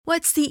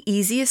What's the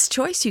easiest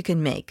choice you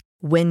can make?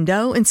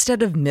 Window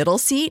instead of middle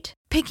seat?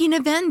 Picking a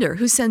vendor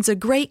who sends a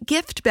great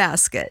gift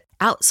basket?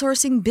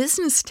 Outsourcing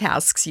business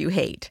tasks you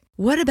hate?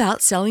 What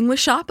about selling with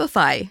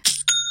Shopify?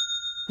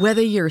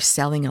 Whether you're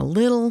selling a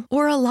little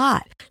or a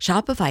lot,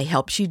 Shopify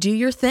helps you do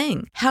your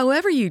thing,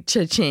 however you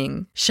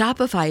cha-ching.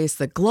 Shopify is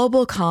the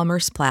global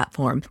commerce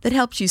platform that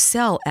helps you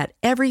sell at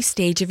every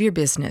stage of your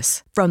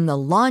business. From the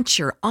launch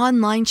your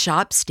online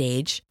shop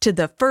stage to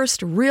the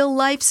first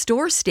real-life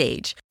store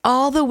stage,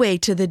 all the way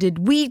to the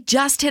did we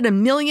just hit a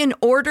million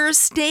orders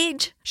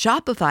stage.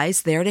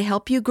 Shopify's there to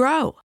help you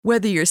grow.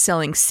 Whether you're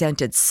selling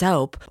scented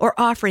soap or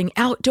offering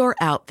outdoor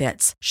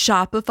outfits,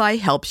 Shopify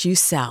helps you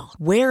sell.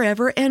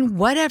 Wherever and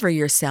whatever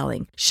you're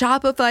selling,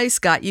 Shopify's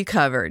got you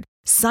covered.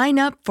 Sign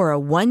up for a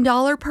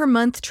 $1 per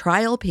month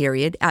trial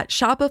period at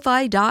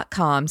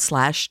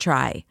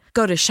shopify.com/try.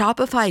 Go to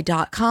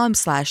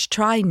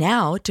shopify.com/try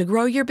now to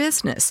grow your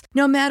business,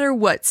 no matter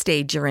what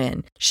stage you're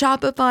in.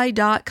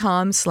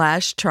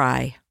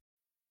 Shopify.com/try.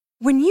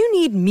 When you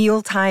need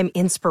mealtime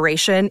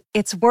inspiration,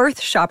 it's worth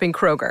shopping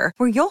Kroger,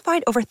 where you'll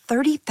find over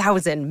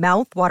 30,000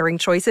 mouth-watering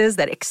choices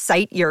that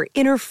excite your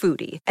inner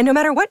foodie. And no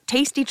matter what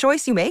tasty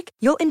choice you make,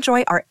 you'll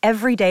enjoy our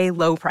everyday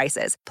low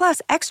prices,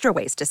 plus extra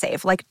ways to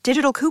save, like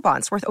digital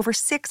coupons worth over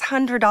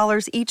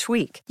 $600 each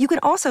week. You can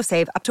also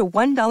save up to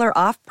 $1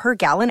 off per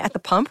gallon at the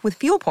pump with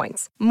fuel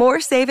points.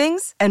 More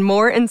savings and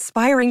more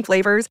inspiring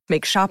flavors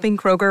make shopping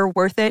Kroger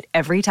worth it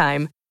every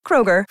time.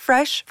 Kroger,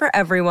 fresh for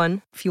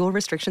everyone. Fuel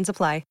restrictions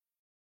apply.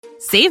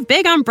 Save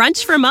big on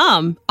brunch for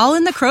mom, all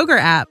in the Kroger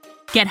app.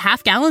 Get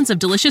half gallons of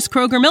delicious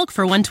Kroger milk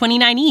for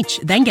 $1.29 each.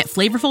 Then get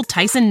flavorful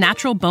Tyson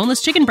natural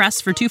boneless chicken breasts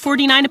for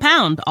 $2.49 a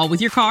pound, all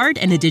with your card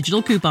and a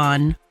digital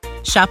coupon.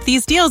 Shop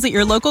these deals at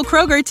your local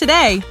Kroger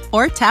today,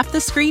 or tap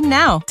the screen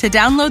now to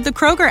download the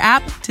Kroger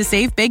app to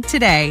save big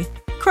today.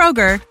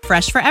 Kroger,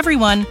 fresh for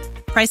everyone.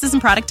 Prices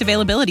and product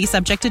availability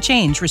subject to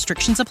change.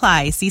 Restrictions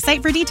apply. See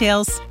site for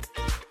details.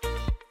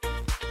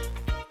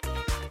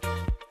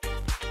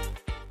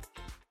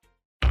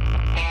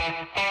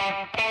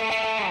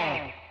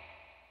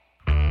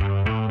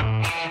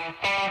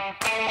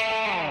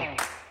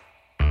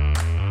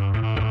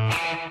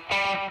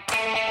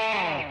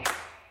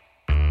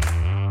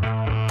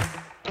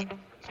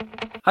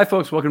 Hi,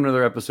 folks. Welcome to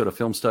another episode of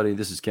Film Study.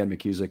 This is Ken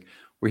McCusick.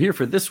 We're here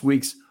for this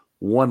week's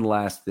One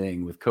Last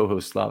Thing with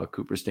co-host Slava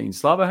Cooperstein.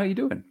 Slava, how you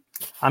doing?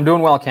 I'm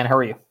doing well, Ken. How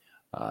are you?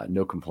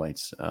 No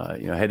complaints.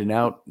 Heading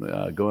out,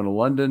 going to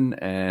London,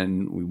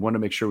 and we want to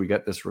make sure we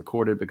got this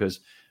recorded because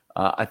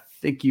I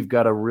think you've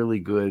got a really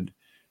good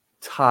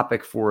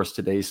topic for us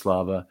today,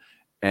 Slava.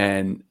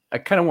 And I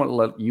kind of want to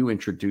let you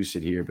introduce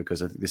it here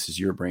because I think this is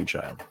your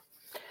brainchild.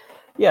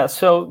 Yeah.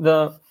 So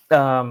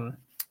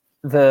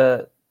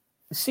the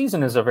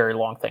season is a very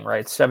long thing,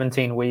 right?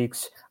 17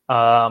 weeks.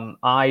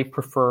 I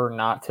prefer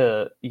not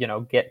to,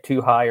 get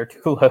too high or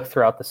too low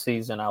throughout the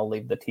season. I'll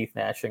leave the teeth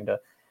gnashing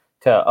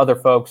to other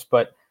folks.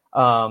 But,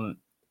 when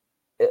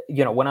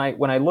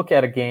I look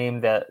at a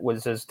game that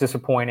was as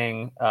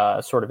disappointing,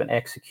 sort of an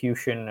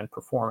execution and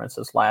performance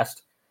as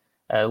last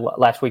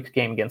week's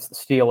game against the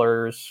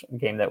Steelers, a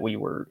game that we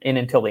were in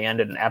until the end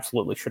and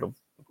absolutely should have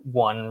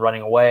won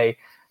running away,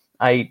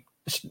 I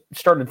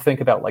started to think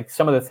about like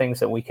some of the things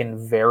that we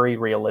can very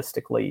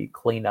realistically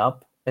clean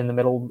up in the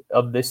middle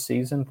of this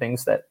season,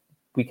 things that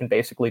we can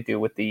basically do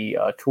with the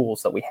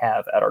tools that we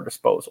have at our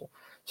disposal.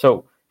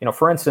 So,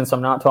 for instance,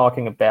 I'm not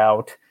talking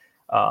about,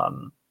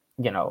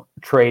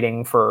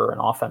 trading for an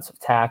offensive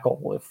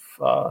tackle if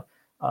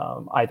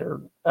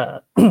either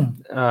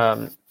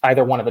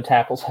one of the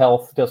tackles'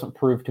 health doesn't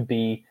prove to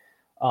be,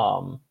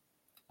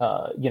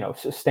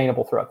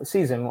 sustainable throughout the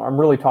season. I'm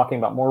really talking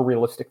about more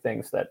realistic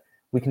things that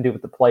we can do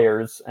with the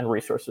players and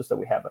resources that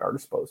we have at our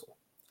disposal.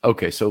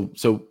 Okay, so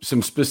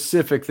some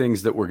specific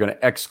things that we're going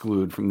to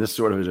exclude from this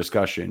sort of a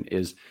discussion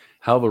is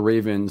how the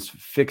Ravens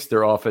fixed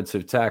their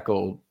offensive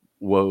tackle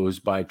woes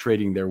by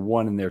trading their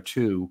 1 and their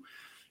 2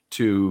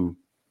 to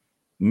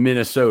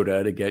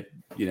Minnesota to get,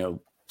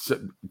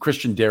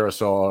 Christian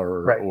Darrisaw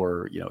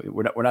or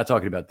we're not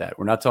talking about that.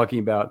 We're not talking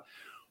about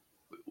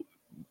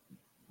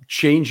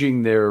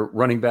changing their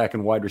running back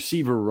and wide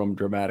receiver room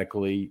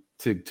dramatically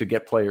to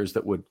get players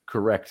that would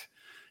correct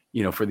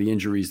for the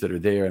injuries that are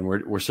there. And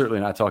we're certainly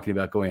not talking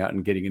about going out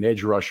and getting an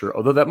edge rusher,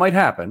 although that might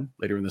happen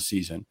later in the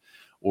season,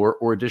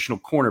 or additional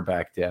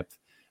cornerback depth.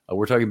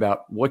 We're talking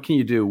about what can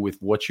you do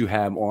with what you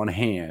have on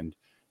hand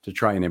to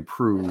try and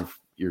improve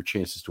your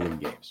chances to win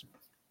games.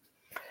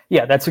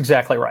 Yeah, that's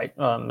exactly right.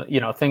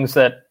 Things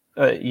that,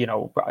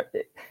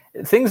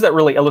 things that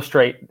really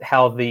illustrate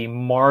how the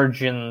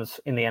margins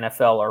in the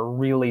NFL are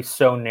really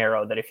so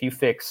narrow that if you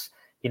fix,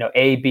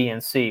 A, B,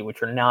 and C,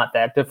 which are not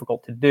that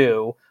difficult to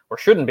do, or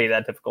shouldn't be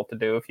that difficult to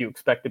do if you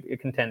expect to be a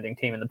contending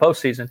team in the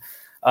postseason,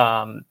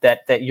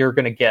 that you're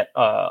going to get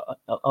a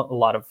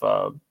lot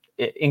of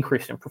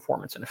increase in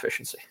performance and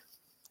efficiency.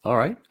 All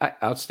right,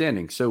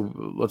 outstanding. So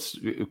let's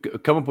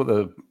come up with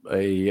a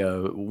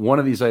one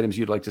of these items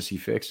you'd like to see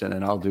fixed, and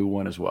then I'll do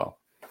one as well.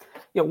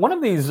 Yeah, one of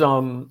these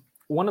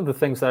one of the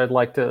things that I'd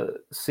like to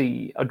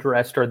see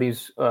addressed are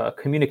these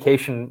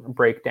communication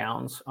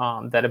breakdowns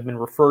that have been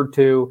referred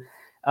to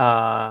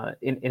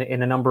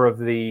in a number of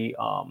the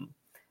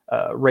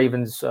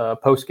Ravens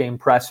post-game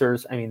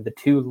pressers. I mean, the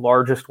two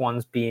largest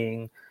ones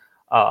being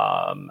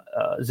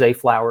Zay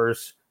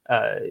Flowers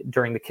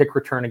during the kick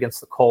return against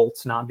the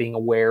Colts, not being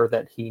aware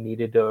that he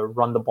needed to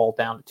run the ball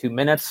down to 2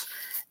 minutes,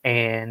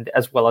 and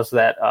as well as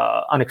that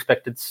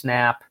unexpected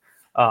snap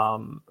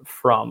from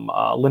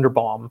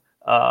Linderbaum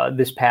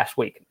this past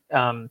week.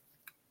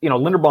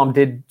 Linderbaum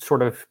did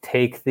sort of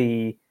take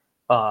the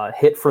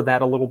hit for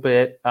that a little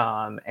bit,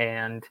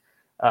 and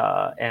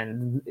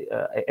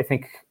I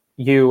think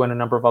you and a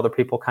number of other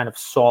people kind of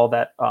saw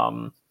that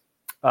on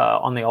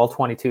the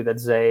All-22 that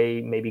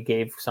Zay maybe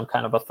gave some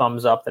kind of a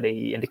thumbs up that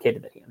he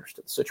indicated that he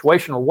understood the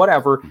situation or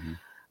whatever. Mm-hmm.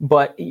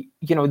 But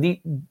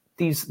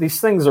these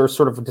things are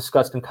sort of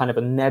discussed in kind of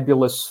a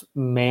nebulous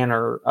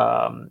manner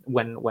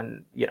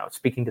when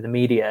speaking to the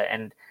media,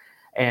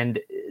 and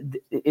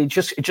it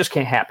just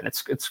can't happen.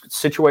 It's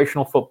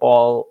situational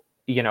football.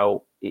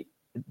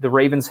 The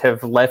Ravens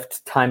have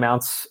left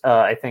timeouts,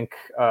 I think,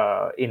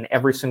 in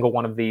every single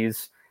one of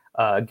these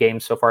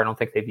games so far. I don't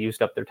think they've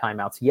used up their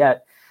timeouts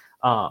yet.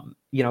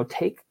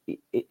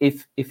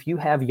 If you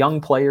have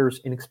young players,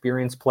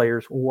 inexperienced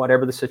players,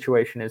 whatever the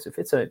situation is, if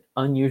it's an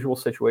unusual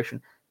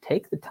situation,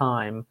 take the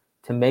time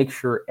to make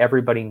sure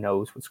everybody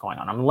knows what's going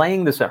on. I'm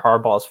laying this at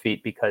Harbaugh's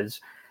feet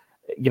because,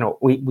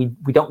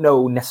 we don't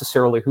know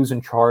necessarily who's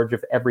in charge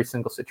of every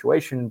single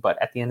situation,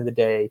 but at the end of the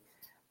day,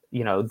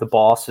 the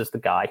boss is the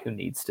guy who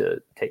needs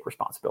to take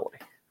responsibility.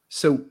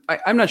 So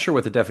I'm not sure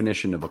what the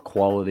definition of a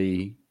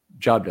quality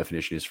job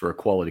definition is for a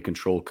quality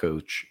control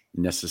coach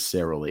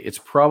necessarily. It's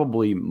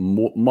probably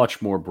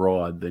much more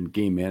broad than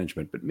game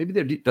management, but maybe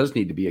there does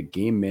need to be a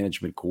game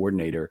management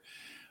coordinator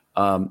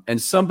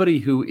and somebody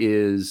who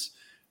is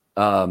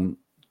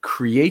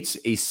creates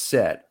a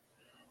set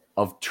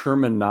of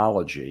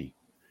terminology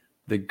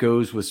that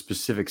goes with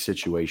specific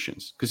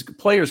situations, because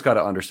players got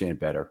to understand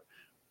better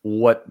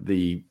what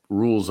the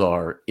rules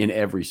are in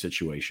every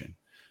situation.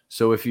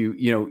 So if you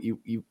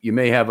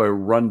may have a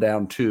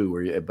rundown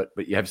two,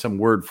 but you have some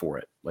word for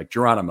it, like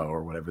Geronimo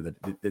or whatever, that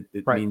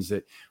right. means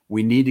that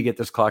we need to get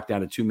this clock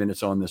down to 2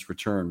 minutes on this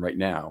return right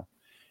now,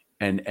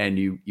 and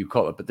you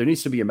call it. But there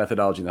needs to be a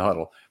methodology in the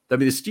huddle. I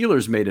mean, the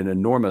Steelers made an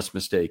enormous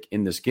mistake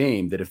in this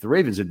game that if the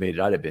Ravens had made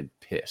it, I'd have been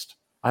pissed.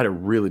 I'd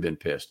have really been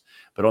pissed.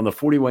 But on the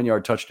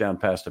 41-yard touchdown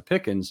pass to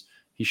Pickens,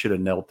 he should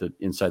have knelt it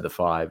inside the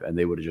 5, and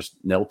they would have just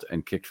knelt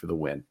and kicked for the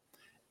win.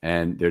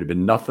 And there'd have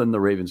been nothing the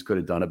Ravens could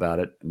have done about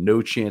it.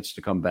 No chance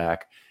to come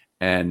back.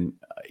 And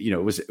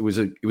it was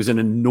an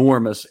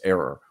enormous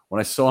error. When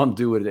I saw him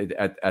do it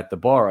at the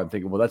bar, I'm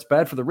thinking, well, that's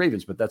bad for the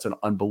Ravens, but that's an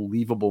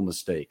unbelievable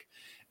mistake.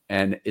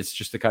 And it's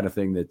just the kind of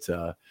thing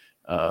that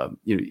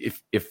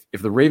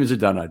if the Ravens had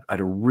done it, I'd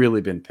have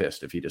really been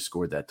pissed if he'd have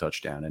scored that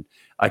touchdown. And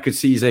I could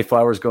see Zay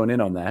Flowers going in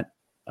on that.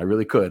 I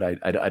really could.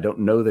 I don't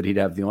know that he'd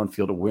have the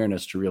on-field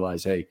awareness to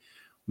realize, hey,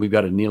 we've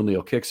got a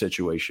kneel kick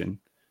situation.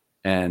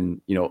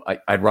 And,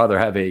 I'd rather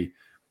have a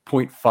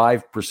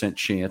 0.5%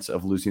 chance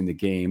of losing the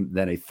game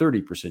than a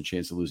 30%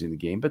 chance of losing the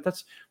game. But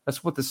that's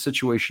what the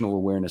situational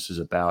awareness is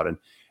about. And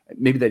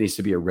maybe that needs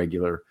to be a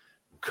regular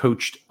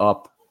coached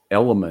up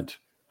element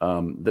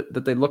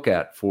that they look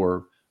at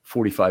for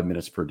 45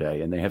 minutes per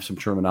day. And they have some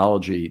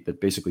terminology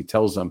that basically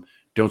tells them,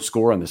 don't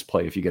score on this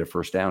play if you get a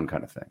first down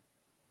kind of thing.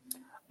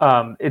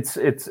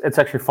 It's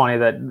actually funny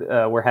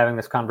that we're having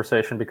this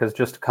conversation because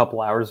just a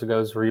couple hours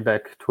ago,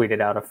 Zrebiec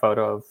tweeted out a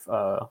photo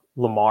of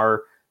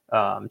Lamar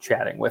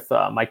chatting with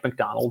Mike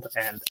McDonald,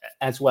 and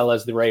as well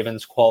as the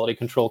Ravens quality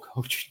control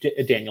coach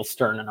Daniel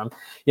Stern. And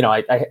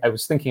I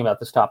was thinking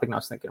about this topic, and I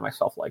was thinking to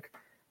myself,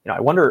 I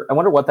wonder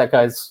what that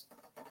guy's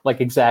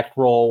exact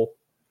role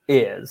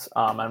is.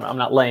 I'm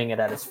not laying it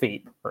at his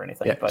feet or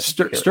anything. Yeah, but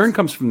Stern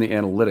comes from the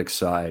analytics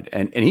side,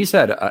 and he's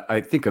had, I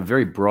think, a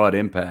very broad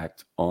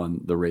impact on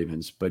the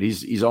Ravens. But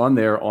he's on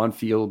there on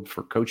field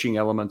for coaching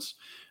elements.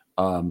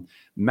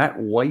 Matt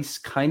Weiss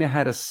kind of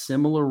had a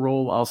similar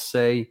role, I'll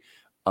say.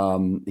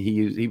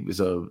 He was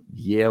a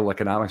Yale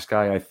economics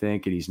guy, I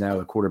think, and he's now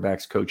the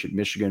quarterbacks coach at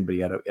Michigan. But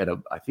he had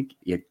I think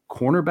he had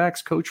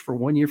cornerbacks coach for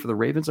 1 year for the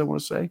Ravens, I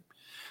want to say.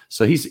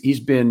 So he's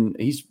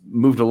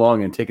moved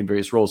along and taken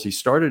various roles. He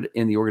started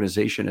in the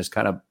organization as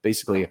kind of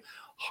basically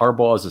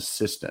Harbaugh's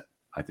assistant.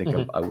 I think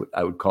mm-hmm.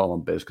 I would call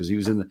him because he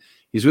was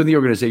with the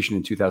organization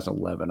in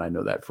 2011. I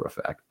know that for a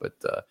fact. But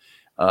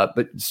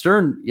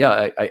Stern,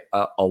 yeah,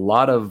 a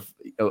lot of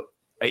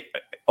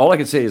all I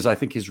can say is I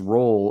think his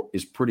role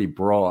is pretty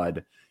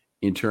broad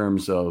in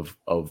terms of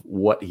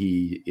what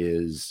he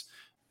is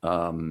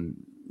thought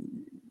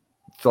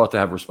to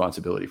have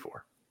responsibility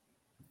for.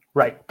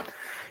 Right.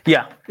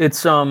 Yeah,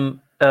 it's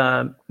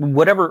whatever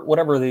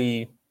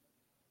the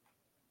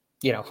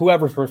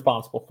whoever's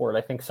responsible for it.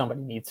 I think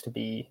somebody needs to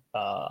be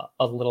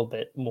a little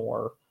bit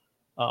more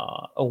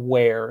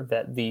aware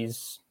that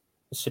these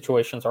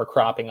situations are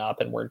cropping up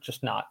and we're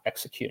just not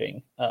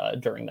executing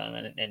during them,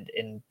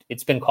 and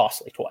it's been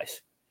costly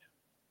twice.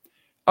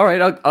 All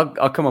right,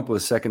 I'll come up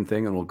with a second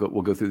thing, and we'll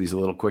go through these a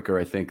little quicker.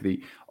 I think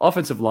the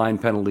offensive line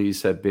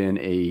penalties have been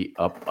a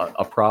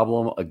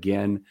problem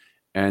again,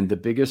 and the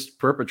biggest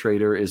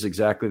perpetrator is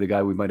exactly the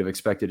guy we might have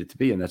expected it to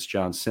be, and that's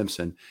John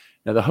Simpson.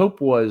 Now, the hope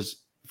was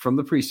from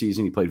the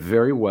preseason, he played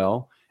very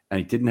well, and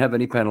he didn't have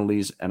any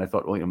penalties. And I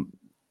thought, well,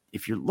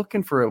 if you're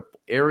looking for an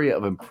area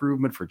of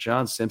improvement for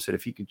John Simpson,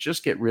 if he could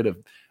just get rid of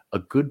a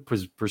good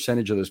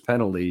percentage of those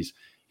penalties,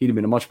 he'd have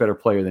been a much better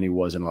player than he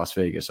was in Las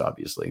Vegas,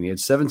 obviously. And he had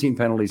 17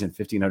 penalties and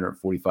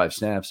 1,545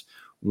 snaps,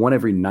 one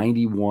every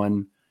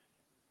 91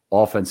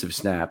 offensive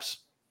snaps.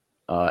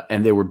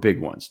 And they were big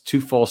ones.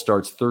 2 false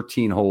starts,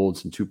 13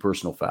 holds, and 2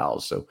 personal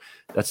fouls. So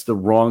that's the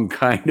wrong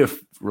kind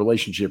of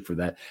relationship for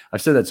that.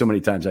 I've said that so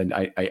many times,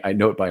 I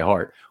know it by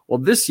heart. Well,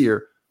 this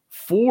year,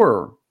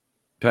 4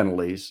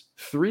 penalties,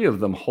 3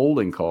 of them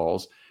holding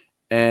calls,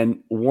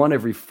 and 1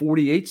 every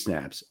 48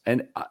 snaps.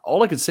 And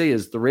all I could say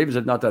is the Ravens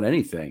have not done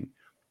anything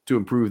to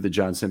improve the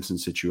John Simpson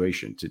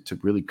situation, to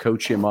really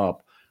coach him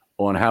up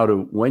on how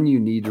to, when you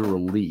need to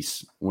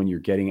release, when you're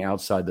getting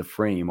outside the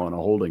frame on a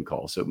holding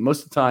call. So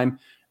most of the time,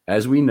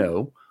 as we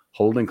know,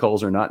 holding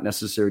calls are not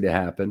necessary to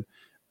happen.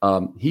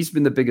 He's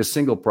been the biggest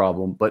single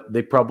problem, but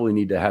they probably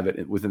need to have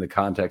it within the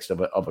context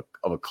of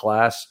a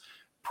class,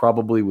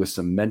 probably with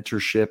some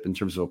mentorship in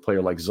terms of a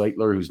player like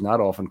Zeitler, who's not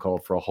often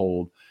called for a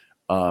hold,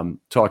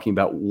 talking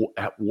about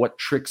what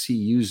tricks he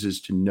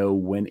uses to know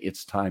when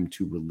it's time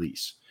to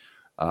release.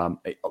 A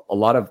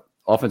lot of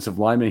offensive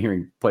linemen,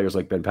 hearing players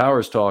like Ben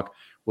Powers talk,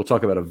 will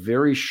talk about a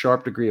very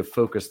sharp degree of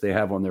focus they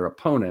have on their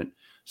opponent,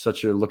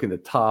 such as looking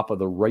at the top of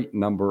the right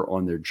number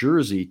on their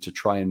jersey to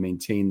try and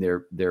maintain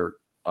their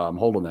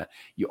hold on that.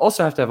 You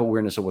also have to have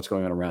awareness of what's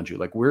going on around you.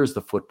 Like, where's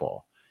the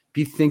football?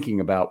 Be thinking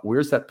about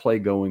where's that play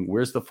going?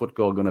 Where's the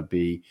football going to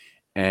be?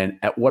 And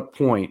at what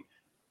point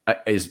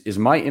is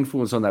my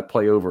influence on that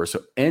play over?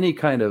 So any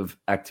kind of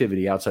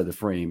activity outside the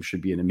frame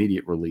should be an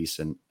immediate release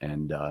and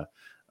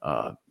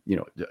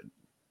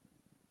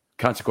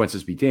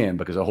consequences be damned,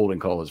 because a holding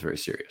call is very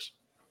serious.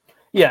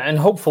 Yeah, and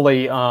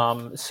hopefully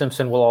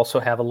Simpson will also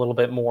have a little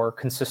bit more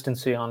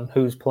consistency on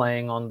who's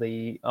playing on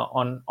the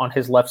on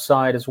his left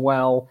side as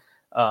well,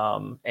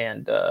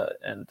 and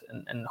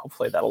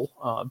hopefully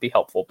that'll be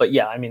helpful. But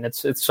yeah, I mean,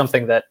 it's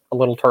something that a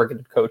little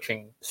targeted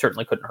coaching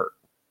certainly couldn't hurt.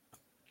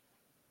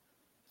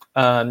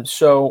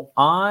 So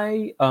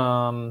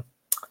the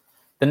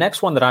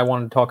next one that I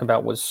wanted to talk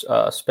about was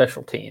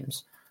special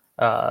teams.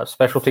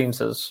 Special teams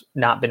has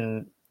not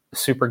been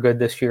super good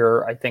this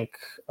year. I think.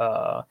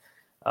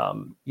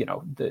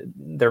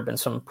 There have been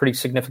some pretty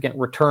significant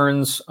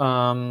returns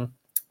against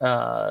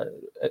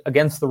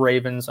the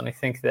Ravens, and I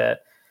think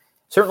that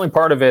certainly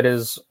part of it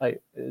is, that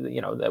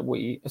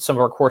some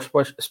of our core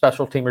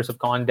special teamers have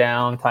gone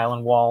down.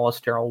 Tylan Wallace,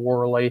 Daryl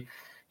Worley.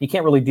 You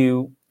can't really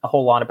do a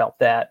whole lot about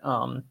that.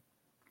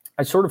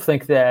 I sort of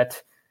think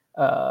that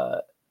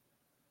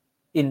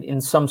in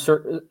some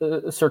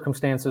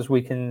circumstances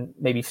we can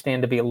maybe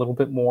stand to be a little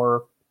bit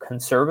more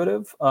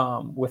conservative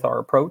with our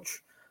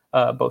approach.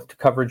 Both to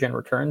coverage and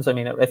returns. I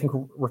mean, I think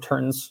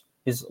returns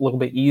is a little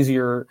bit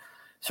easier,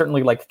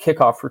 certainly like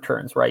kickoff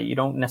returns, right? You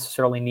don't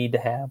necessarily need to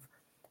have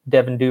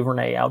Devin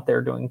Duvernay out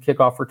there doing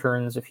kickoff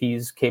returns if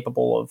he's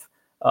capable of,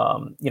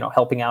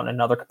 helping out in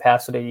another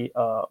capacity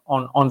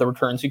on the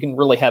returns. You can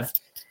really have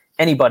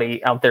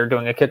anybody out there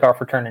doing a kickoff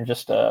return and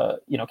just,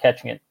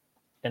 catching it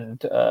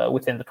and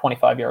within the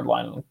 25-yard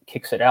line and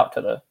kicks it out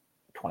to the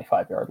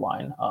 25-yard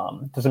line.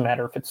 Doesn't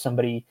matter if it's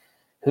somebody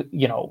who,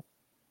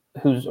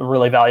 who's a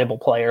really valuable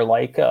player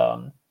like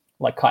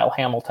Kyle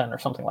Hamilton or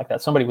something like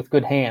that, somebody with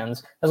good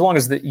hands, as long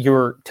as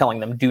you're telling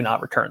them, do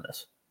not return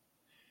this.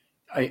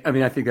 I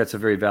mean, I think that's a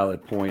very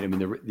valid point. I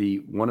mean, the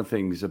one of the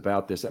things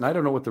about this, and I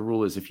don't know what the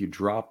rule is, if you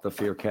drop the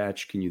fair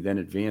catch, can you then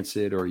advance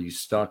it, or are you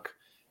stuck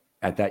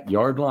at that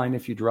yard line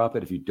if you drop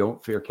it, if you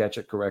don't fair catch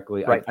it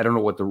correctly? Right. I don't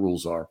know what the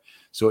rules are.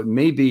 So it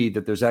may be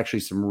that there's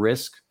actually some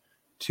risk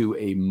to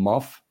a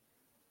muff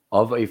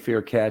of a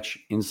fair catch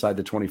inside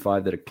the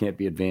 25 that it can't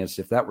be advanced.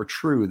 If that were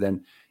true,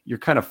 then you're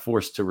kind of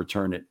forced to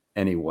return it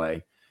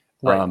anyway.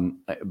 Right.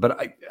 But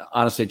I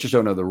honestly just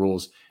don't know the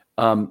rules.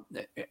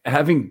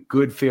 Having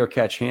good fair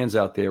catch hands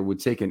out there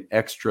would take an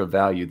extra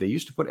value. They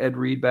used to put Ed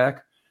Reed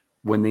back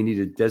when they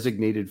needed a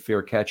designated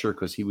fair catcher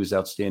because he was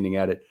outstanding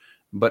at it.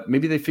 But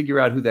maybe they figure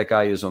out who that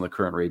guy is on the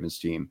current Ravens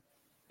team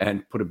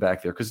and put it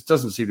back there, because it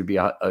doesn't seem to be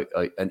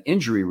an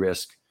injury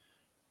risk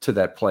to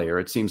that player.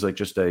 It seems like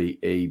just a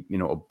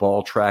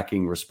ball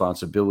tracking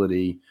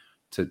responsibility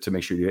to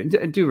make sure you do.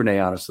 And Duvernay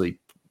honestly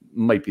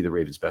might be the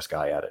Ravens' best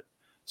guy at it.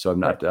 So I'm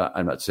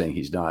not saying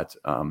he's not.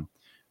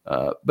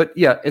 But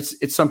yeah,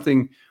 it's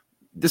something.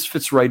 This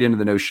fits right into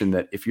the notion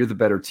that if you're the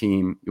better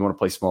team, you want to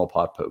play small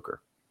pot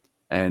poker,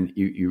 and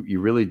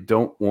you really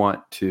don't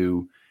want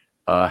to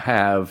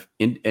have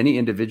any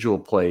individual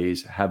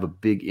plays have a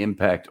big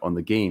impact on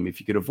the game if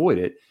you could avoid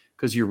it,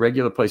 because your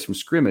regular plays from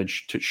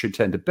scrimmage should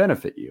tend to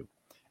benefit you.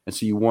 And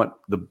so you want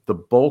the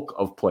bulk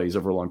of plays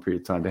over a long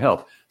period of time to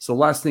help. So the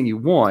last thing you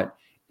want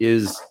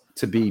is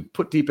to be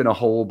put deep in a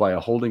hole by a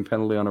holding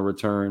penalty on a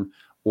return,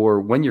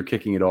 or when you're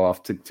kicking it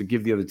off to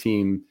give the other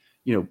team,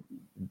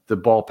 the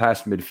ball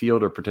past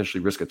midfield or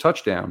potentially risk a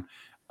touchdown,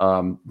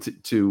 to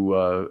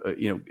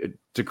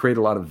create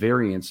a lot of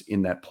variance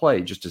in that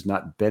play just does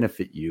not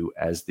benefit you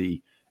as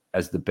the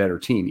better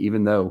team.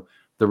 Even though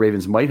the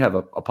Ravens might have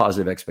a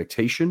positive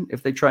expectation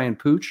if they try and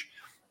pooch,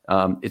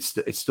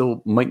 it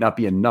still might not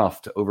be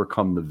enough to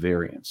overcome the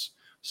variance.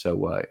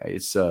 So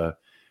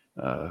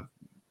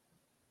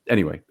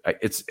anyway,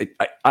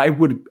 I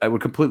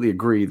would completely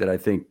agree that I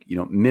think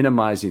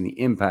minimizing the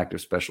impact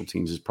of special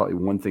teams is probably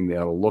one thing they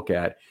ought to look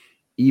at,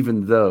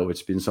 even though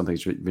it's been something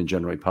that's been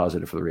generally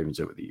positive for the Ravens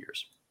over the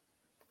years.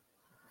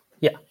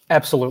 Yeah,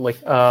 absolutely.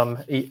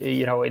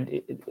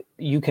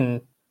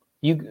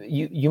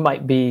 You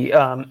might be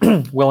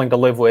willing to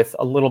live with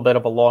a little bit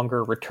of a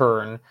longer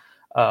return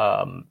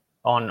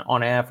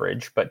on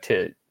average, but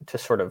to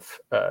sort of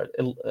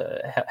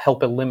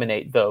help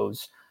eliminate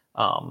those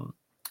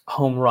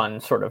home run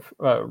sort of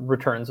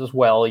returns as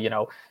well.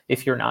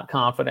 If you're not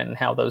confident in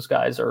how those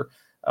guys are,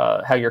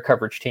 how your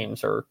coverage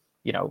teams are,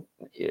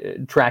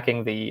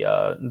 tracking the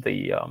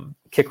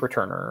kick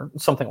return or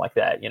something like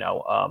that.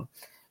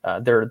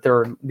 There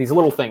are these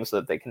little things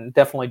that they can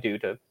definitely do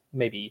to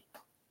maybe,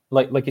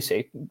 like you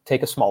say,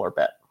 take a smaller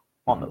bet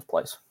on those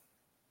plays.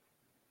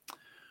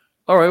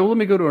 All right, well, let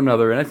me go to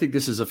another, and I think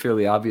this is a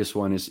fairly obvious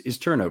one, is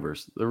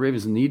turnovers. The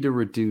Ravens need to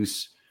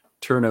reduce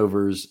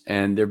turnovers,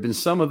 and there have been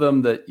some of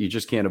them that you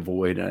just can't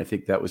avoid, and I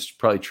think that was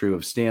probably true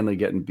of Stanley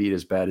getting beat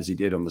as bad as he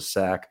did on the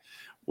sack.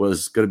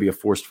 Was going to be a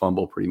forced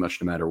fumble pretty much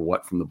no matter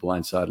what from the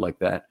blind side like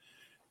that.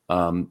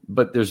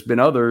 But there's been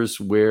others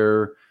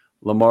where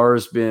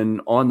Lamar's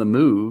been on the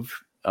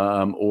move,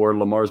 or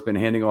Lamar's been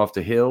handing off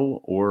to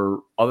Hill,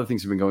 or other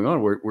things have been going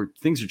on where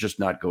things are just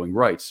not going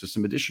right. So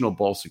some additional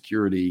ball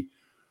security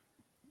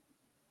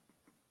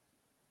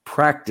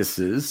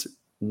practices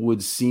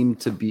would seem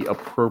to be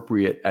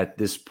appropriate at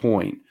this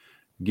point,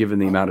 given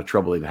the amount of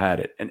trouble they've had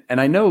it. And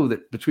I know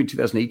that between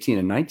 2018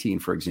 and 19,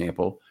 for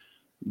example,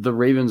 the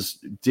Ravens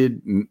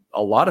did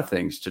a lot of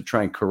things to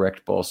try and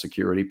correct ball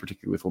security,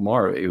 particularly with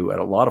Lamar, who had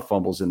a lot of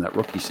fumbles in that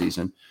rookie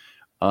season.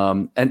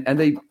 And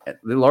they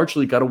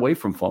largely got away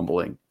from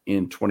fumbling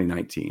in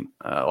 2019.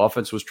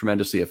 Offense was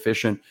tremendously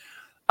efficient.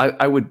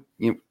 I would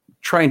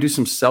try and do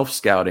some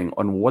self-scouting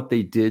on what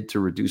they did to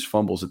reduce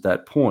fumbles at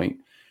that point,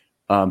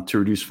 to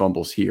reduce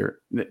fumbles here.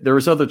 There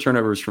was other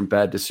turnovers from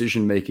bad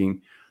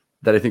decision-making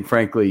that I think,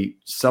 frankly,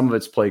 some of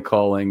it's play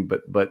calling,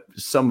 but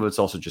some of it's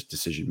also just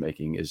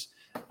decision-making is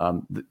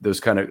those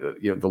kind of,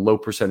 the low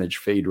percentage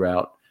fade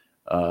route.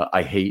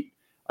 I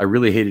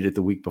really hated it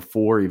the week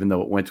before, even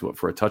though it went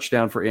for a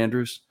touchdown for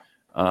Andrews.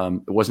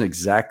 It wasn't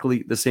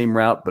exactly the same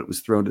route, but it was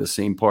thrown to the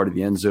same part of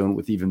the end zone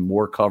with even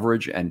more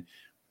coverage. And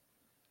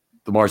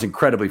Lamar's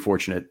incredibly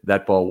fortunate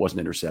that ball wasn't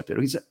intercepted.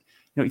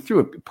 He threw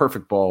a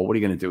perfect ball. What are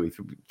you going to do? He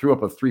threw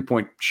up a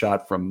 3-point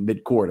shot from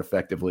midcourt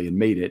effectively and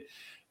made it.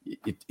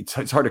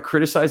 It's hard to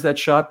criticize that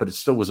shot, but it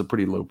still was a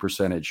pretty low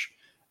percentage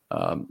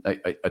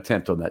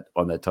attempt on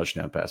that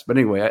touchdown pass. But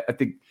anyway, I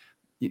think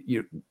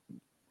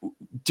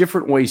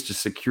different ways to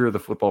secure the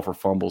football for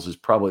fumbles is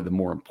probably the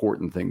more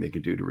important thing they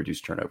could do to reduce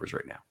turnovers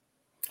right now.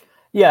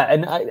 Yeah,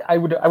 and I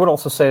would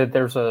also say that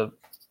there's a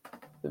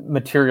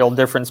material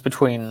difference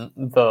between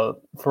the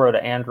throw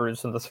to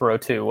Andrews and the throw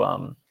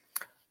to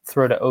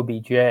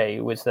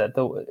OBJ. Was that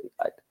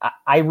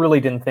I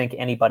really didn't think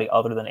anybody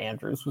other than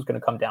Andrews was going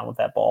to come down with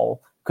that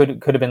ball.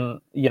 Could have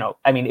been,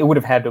 it would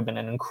have had to have been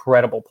an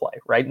incredible play,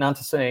 right? Not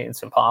to say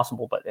it's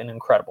impossible, but an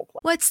incredible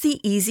play. What's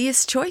the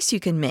easiest choice you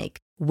can make?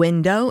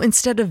 Window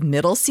instead of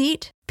middle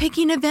seat?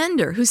 Picking a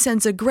vendor who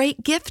sends a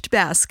great gift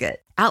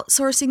basket?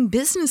 Outsourcing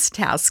business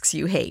tasks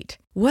you hate?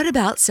 What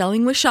about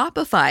selling with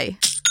Shopify?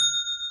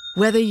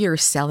 Whether you're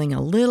selling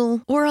a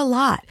little or a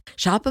lot,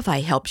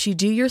 Shopify helps you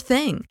do your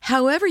thing,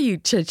 however you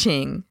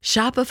cha-ching.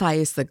 Shopify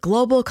is the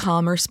global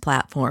commerce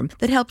platform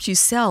that helps you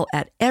sell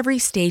at every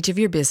stage of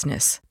your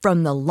business.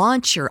 From the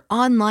launch your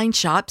online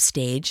shop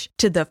stage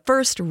to the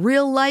first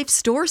real-life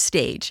store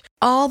stage,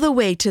 all the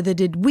way to the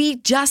did we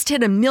just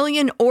hit 1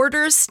 million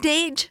orders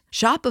stage.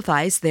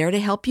 Shopify's there to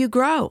help you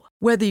grow.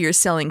 Whether you're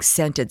selling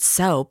scented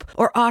soap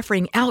or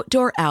offering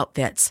outdoor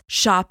outfits,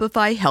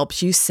 Shopify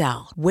helps you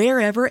sell.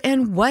 Wherever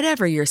and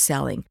whatever you're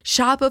selling,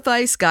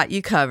 Shopify's got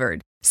you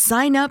covered.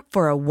 Sign up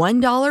for a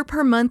 $1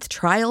 per month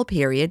trial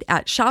period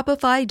at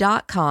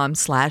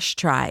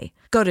shopify.com/try.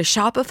 Go to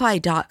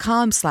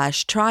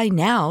shopify.com/try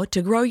now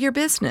to grow your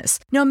business,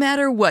 no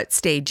matter what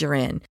stage you're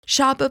in.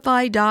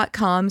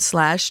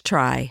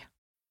 Shopify.com/try.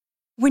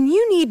 When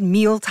you need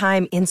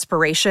mealtime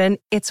inspiration,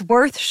 it's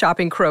worth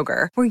shopping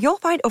Kroger, where you'll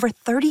find over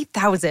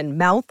 30,000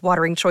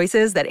 mouth-watering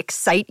choices that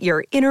excite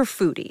your inner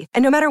foodie.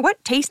 And no matter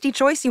what tasty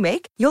choice you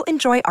make, you'll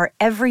enjoy our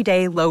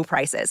everyday low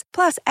prices,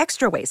 plus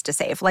extra ways to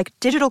save, like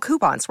digital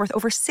coupons worth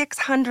over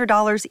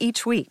 $600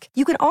 each week.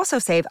 You can also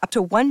save up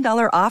to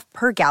 $1 off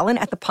per gallon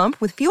at the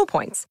pump with fuel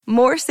points.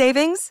 More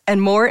savings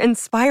and more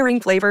inspiring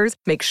flavors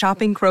make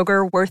shopping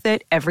Kroger worth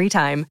it every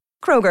time.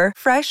 Kroger,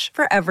 fresh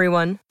for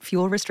everyone.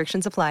 Fuel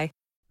restrictions apply.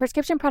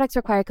 Prescription products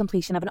require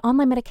completion of an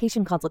online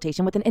medication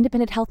consultation with an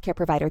independent healthcare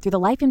provider through the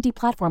LifeMD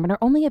platform and are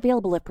only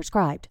available if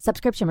prescribed.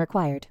 Subscription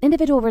required.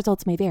 Individual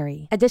results may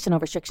vary. Additional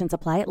restrictions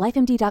apply at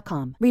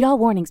lifemd.com. Read all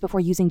warnings before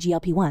using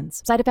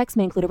GLP-1s. Side effects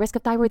may include a risk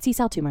of thyroid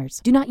C-cell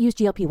tumors. Do not use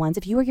GLP-1s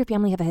if you or your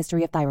family have a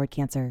history of thyroid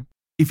cancer.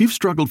 If you've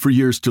struggled for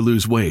years to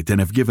lose weight and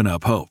have given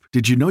up hope,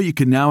 did you know you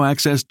can now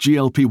access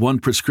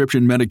GLP-1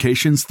 prescription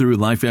medications through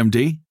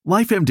LifeMD?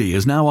 LifeMD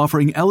is now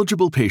offering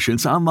eligible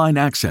patients online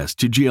access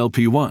to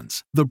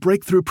GLP-1s, the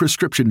breakthrough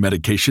prescription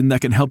medication that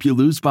can help you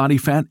lose body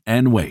fat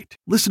and weight.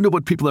 Listen to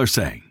what people are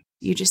saying.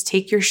 You just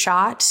take your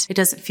shot. It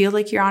doesn't feel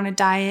like you're on a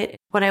diet.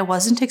 What I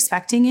wasn't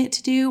expecting it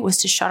to do was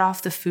to shut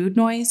off the food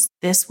noise.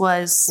 This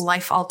was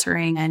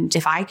life-altering, and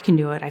if I can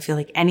do it, I feel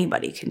like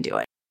anybody can do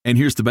it. And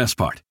here's the best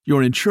part.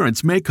 Your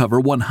insurance may cover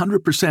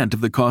 100%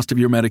 of the cost of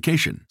your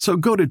medication. So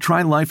go to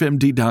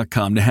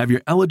TryLifeMD.com to have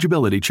your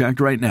eligibility checked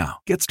right now.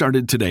 Get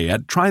started today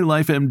at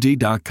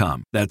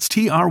TryLifeMD.com. That's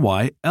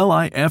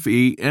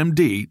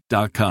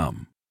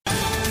TryLifeMD.com.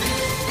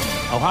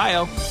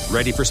 Ohio,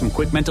 ready for some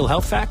quick mental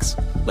health facts?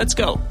 Let's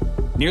go.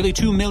 Nearly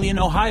 2 million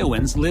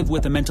Ohioans live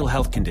with a mental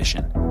health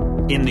condition.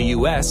 In the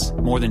U.S.,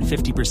 more than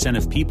 50%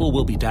 of people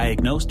will be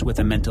diagnosed with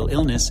a mental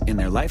illness in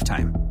their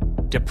lifetime.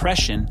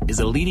 Depression is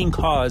a leading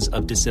cause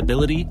of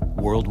disability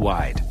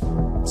worldwide.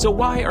 So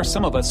why are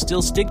some of us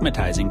still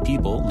stigmatizing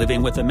people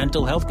living with a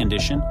mental health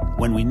condition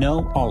when we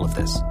know all of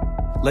this?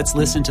 Let's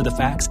listen to the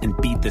facts and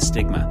beat the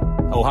stigma.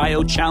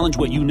 Ohio, challenge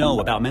what you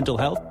know about mental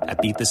health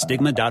at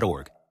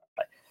beatthestigma.org.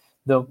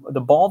 The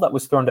ball that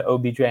was thrown to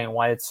OBJ and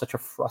why it's such a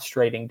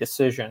frustrating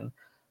decision,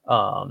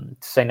 to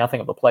say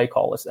nothing of the play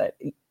call, is that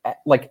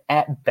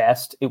at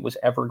best it was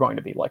ever going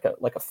to be like a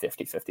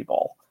 50-50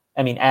 ball.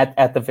 I mean,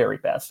 at the very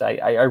best,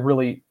 I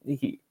really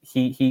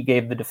he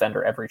gave the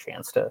defender every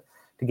chance to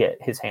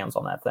get his hands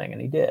on that thing, and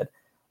he did,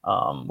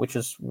 which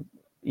is,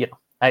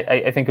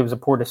 I think it was a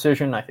poor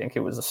decision. I think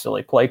it was a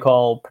silly play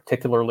call,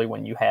 particularly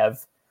when you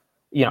have,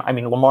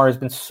 Lamar has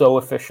been so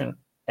efficient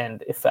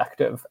and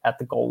effective at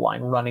the goal line,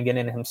 running it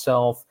in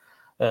himself.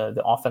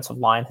 The offensive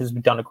line has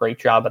done a great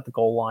job at the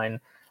goal line,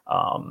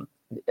 and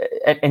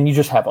you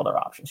just have other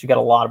options. You got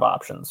a lot of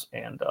options,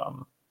 and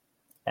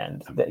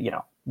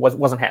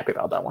wasn't happy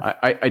about that one.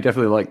 I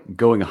definitely like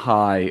going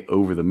high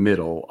over the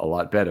middle a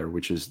lot better,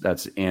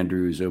 that's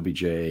Andrews,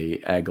 OBJ,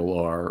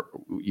 Aguilar.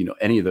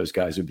 Any of those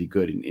guys would be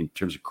good in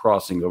terms of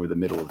crossing over the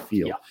middle of the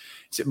field. Yeah.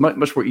 It's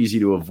much more easy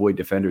to avoid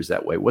defenders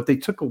that way. What the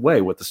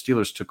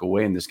Steelers took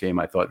away in this game,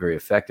 I thought very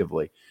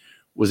effectively,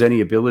 was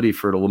any ability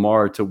for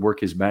Lamar to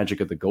work his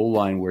magic at the goal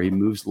line where he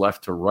moves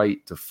left to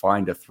right to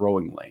find a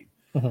throwing lane.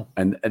 Mm-hmm.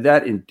 And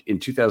that in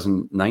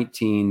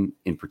 2019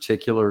 in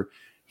particular,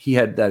 he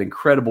had that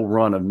incredible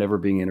run of never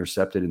being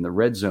intercepted in the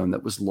red zone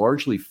that was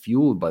largely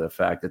fueled by the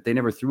fact that they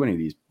never threw any of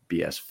these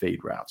BS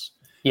fade routes.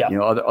 Yeah.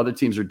 Other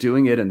teams are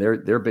doing it, and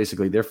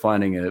they're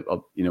finding a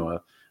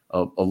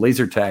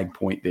laser tag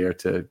point there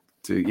to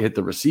hit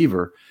the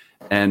receiver,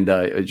 and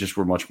just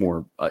were much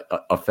more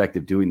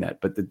effective doing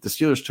that. But the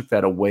Steelers took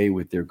that away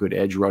with their good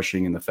edge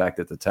rushing and the fact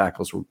that the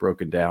tackles were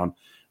broken down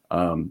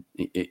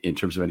in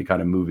terms of any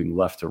kind of moving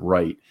left to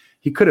right.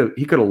 He could have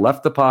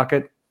left the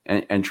pocket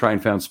and try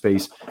and found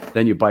space.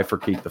 Then you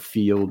bifurcate the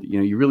field.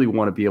 You really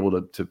want to be able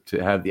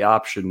to have the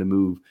option to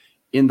move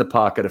in the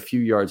pocket, a few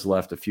yards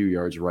left, a few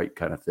yards right,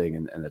 kind of thing,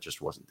 and that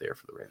just wasn't there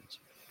for the Ravens.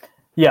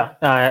 Yeah,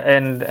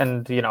 and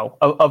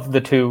of the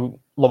two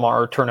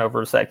Lamar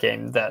turnovers that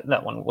game,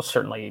 that one was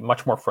certainly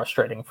much more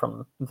frustrating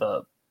from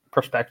the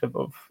perspective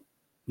of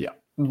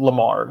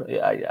Lamar.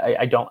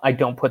 I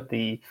don't put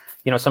the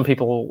some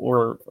people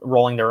were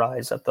rolling their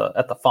eyes at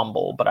the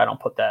fumble, but I don't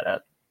put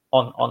that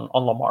on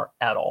Lamar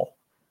at all.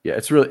 Yeah,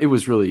 it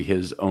was really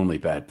his only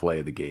bad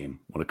play of the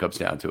game when it comes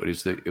down to it. It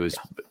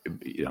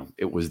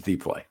was the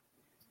play.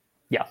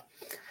 Yeah.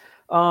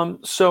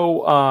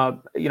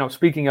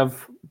 Speaking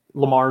of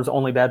Lamar's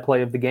only bad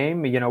play of the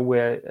game,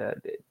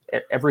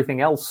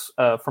 everything else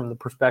from the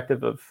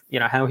perspective of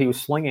how he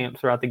was slinging it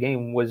throughout the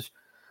game was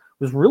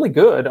really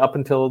good up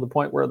until the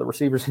point where the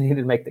receivers needed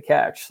to make the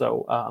catch.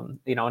 So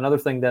another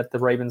thing that the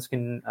Ravens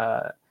can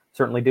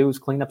certainly do is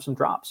clean up some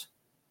drops.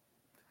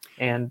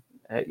 And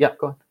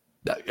go ahead.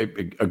 I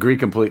agree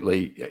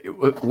completely.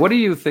 What do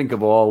you think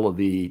of all of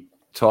the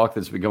talk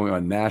that's been going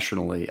on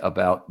nationally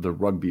about the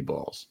rugby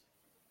balls?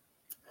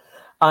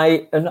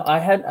 I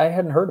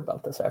hadn't heard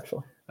about this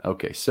actually.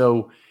 Okay,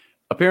 so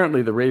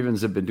apparently the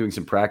Ravens have been doing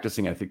some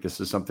practicing. I think this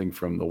is something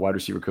from the wide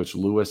receiver coach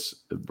Lewis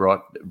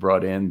brought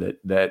in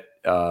that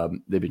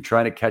they've been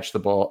trying to catch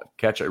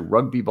a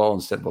rugby ball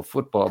instead of a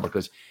football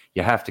because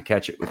you have to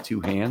catch it with two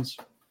hands.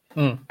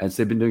 And so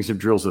they've been doing some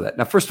drills of that.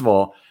 Now, first of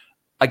all,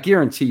 I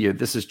guarantee you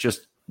this is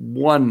just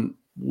one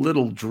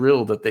little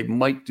drill that they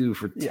might do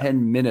for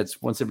 10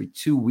 minutes once every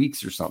 2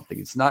 weeks or something.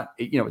 It's not,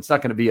 it's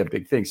not going to be a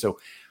big thing. So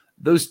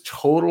those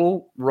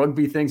total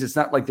rugby things, it's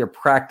not like they're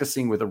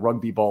practicing with a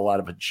rugby ball out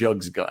of a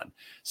jugs gun.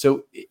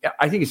 So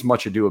I think it's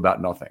much ado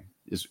about nothing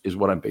is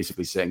what I'm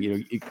basically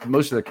saying.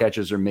 Most of the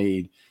catches are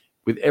made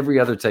with every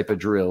other type of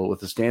drill,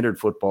 with the standard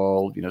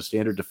football,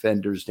 standard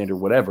defenders, standard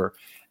whatever.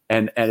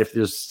 And if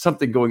there's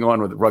something going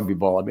on with rugby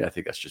ball, I mean, I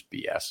think that's just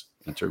BS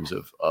in terms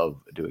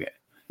of doing it.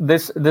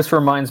 This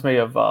reminds me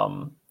of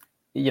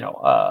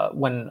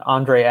when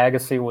Andre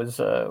Agassi was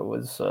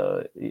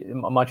a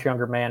much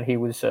younger man. He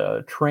was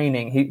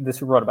training. He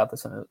wrote about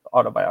this in his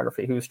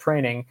autobiography. He was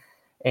training,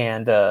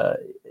 and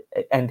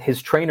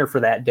his trainer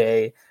for that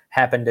day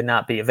happened to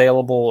not be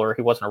available, or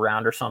he wasn't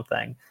around or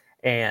something.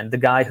 And the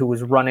guy who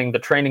was running the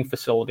training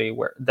facility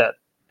that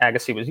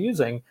Agassi was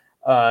using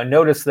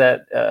noticed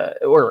that,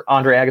 or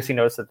Andre Agassi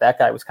noticed that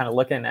guy was kind of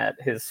looking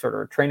at his sort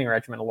of training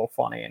regimen a little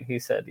funny. And he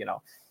said,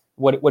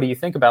 what do you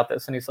think about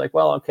this? And he's like,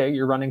 well, okay,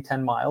 you're running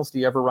 10 miles. Do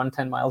you ever run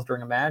 10 miles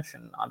during a match?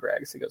 And Andre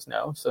Agassi goes,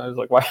 no. So I was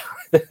like, why?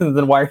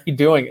 Then why are you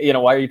doing,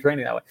 why are you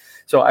training that way?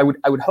 So I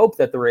would hope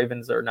that the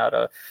Ravens are not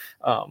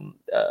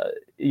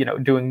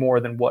doing more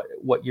than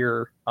what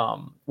you're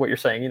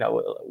saying,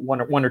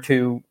 one or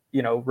two,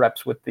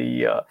 reps with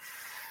the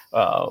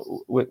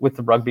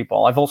rugby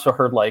ball. I've also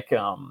heard I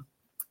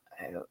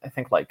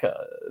think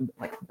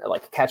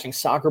catching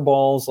soccer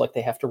balls, like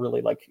they have to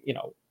really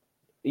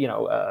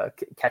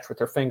catch with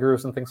their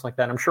fingers and things like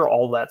that. I'm sure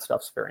all that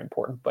stuff's very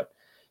important, but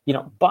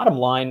bottom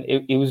line,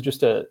 it was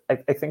just I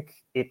think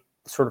it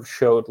sort of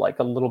showed like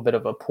a little bit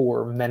of a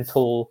poor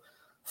mental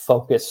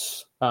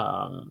focus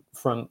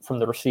from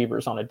the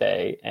receivers on a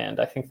day. And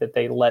I think that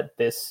they let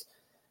this,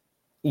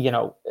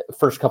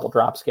 first couple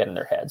drops get in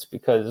their heads,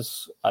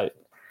 because I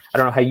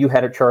don't know how you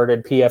had it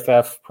charted.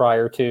 PFF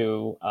prior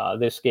to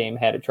this game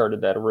had it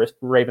charted that a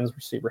Ravens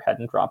receiver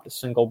hadn't dropped a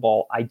single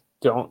ball. I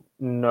don't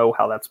know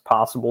how that's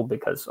possible,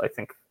 because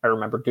I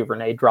remember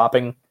Duvernay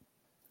dropping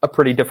a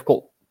pretty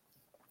difficult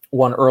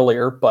one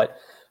earlier. But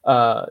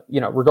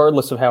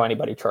regardless of how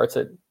anybody charts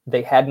it,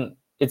 they hadn't.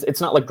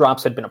 It's not like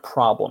drops had been a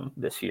problem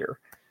this year.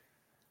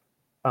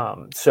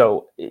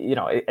 So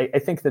I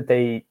think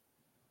that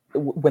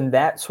when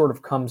that sort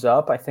of comes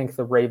up, I think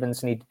the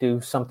Ravens need to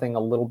do something a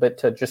little bit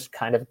to just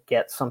kind of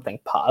get something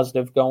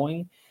positive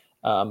going.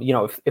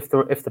 If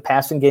the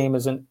passing game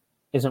isn't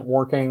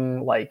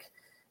working,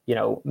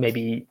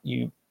 maybe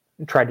you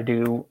try to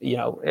do,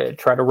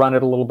 try to run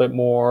it a little bit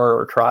more,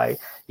 or try,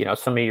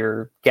 some of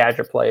your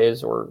gadget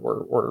plays,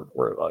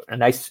 or a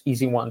nice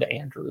easy one to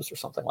Andrews or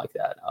something like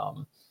that.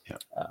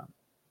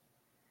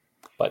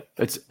 But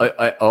it's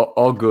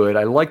all good.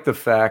 I like the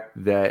fact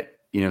that,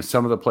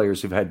 some of the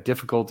players who've had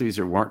difficulties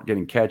or weren't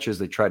getting catches,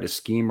 they try to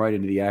scheme right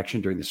into the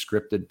action during the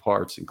scripted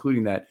parts,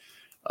 including that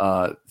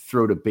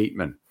throw to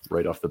Bateman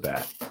right off the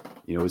bat.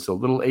 It's a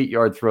little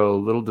 8-yard throw,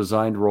 little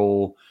designed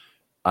roll.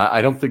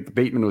 I don't think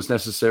Bateman was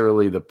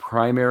necessarily the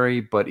primary,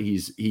 but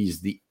he's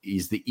the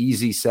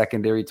easy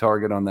secondary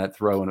target on that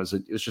throw, and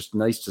it was just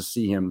nice to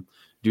see him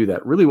do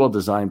that. Really well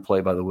designed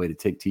play, by the way, to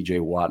take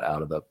T.J. Watt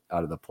out of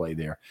the play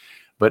there.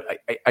 But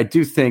I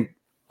do think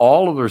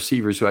all of the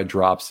receivers who had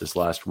drops this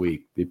last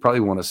week, they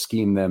probably want to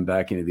scheme them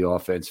back into the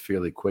offense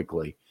fairly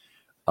quickly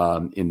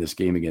in this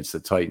game against the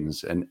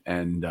Titans.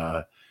 And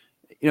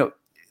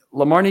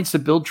Lamar needs to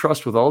build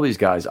trust with all these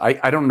guys.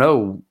 I don't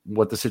know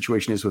what the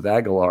situation is with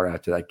Aguilar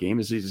after that game.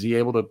 Is he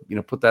able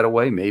to put that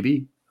away?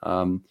 Maybe.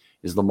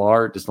 Does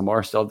Lamar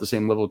still have the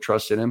same level of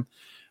trust in him?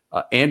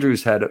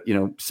 Andrews had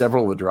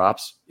several of the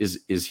drops.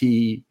 Is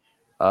he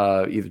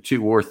either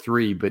 2 or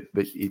 3? But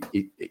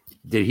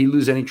did he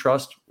lose any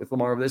trust with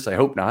Lamar of this? I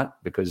hope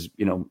not, because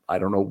I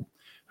don't know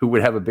who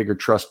would have a bigger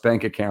trust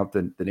bank account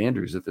than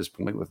Andrews at this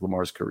point with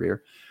Lamar's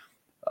career.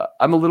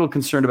 I'm a little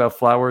concerned about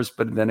Flowers,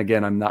 but then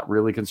again, I'm not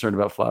really concerned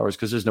about Flowers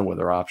because there's no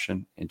other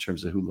option in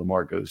terms of who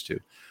Lamar goes to.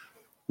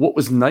 What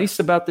was nice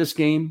about this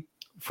game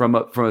from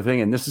a thing,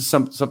 and this is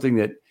something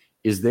that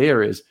is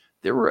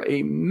there were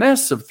a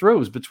mess of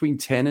throws between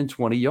 10 and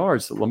 20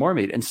 yards that Lamar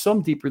made, and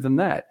some deeper than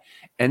that.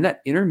 And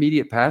that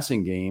intermediate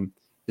passing game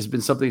has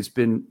been something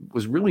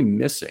was really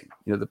missing.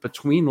 The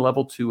between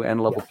level 2 and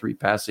level 3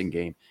 passing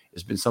game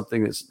has been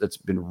something that's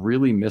been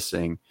really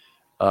missing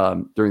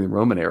during the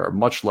Roman era,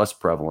 much less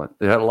prevalent.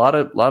 They had a lot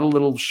of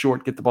little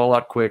short, get the ball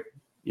out quick,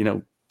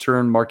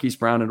 turn Marquise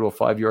Brown into a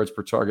 5 yards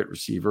per target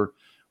receiver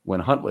when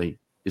Huntley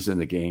is in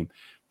the game.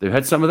 They've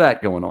had some of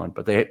that going on,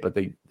 but they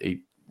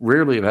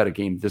rarely have had a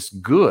game this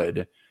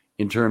good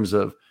in terms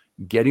of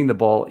getting the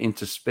ball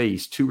into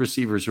space to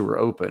receivers who were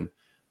open,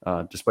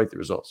 despite the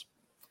results.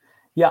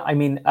 Yeah, I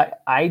mean,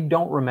 I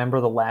don't remember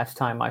the last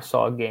time I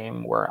saw a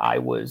game where I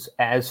was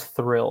as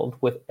thrilled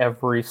with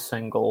every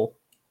single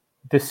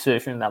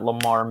decision that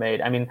Lamar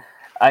made. I mean,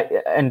 I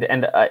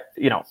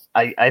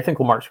think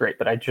Lamar's great,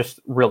 but I just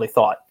really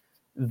thought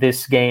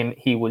this game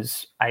he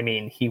was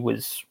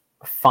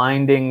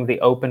finding the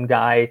open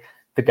guy.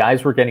 The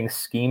guys were getting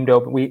schemed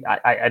open.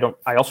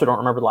 I also don't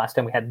remember the last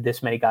time we had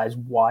this many guys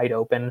wide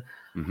open.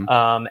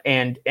 Mm-hmm.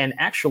 And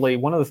actually,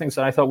 one of the things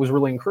that I thought was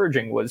really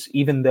encouraging was,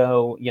 even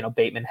though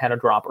Bateman had a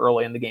drop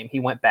early in the game,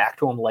 he went back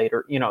to him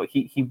later.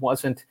 He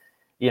wasn't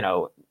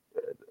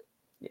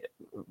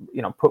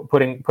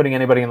putting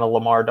anybody in the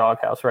Lamar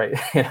doghouse, right?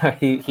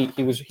 He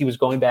was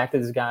going back to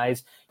his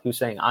guys. He was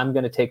saying, "I'm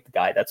going to take the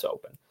guy that's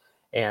open,"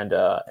 and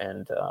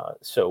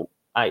so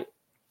I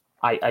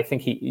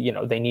think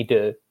they need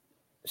to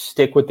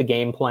stick with the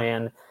game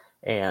plan.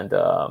 and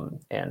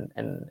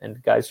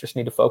guys just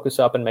need to focus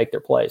up and make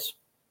their plays.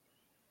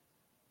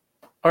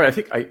 All right, I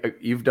think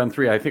you've done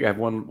 3. I think I have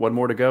one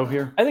more to go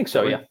here. I think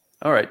so, yeah.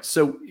 All right,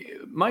 so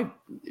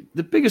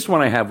the biggest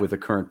one I have with the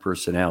current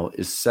personnel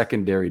is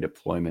secondary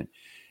deployment,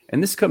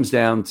 and this comes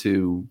down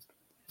to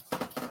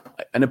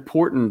an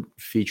important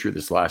feature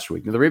this last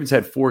week. Now, the Ravens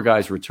had 4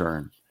 guys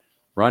return: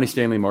 Ronnie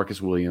Stanley,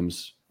 Marcus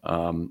Williams,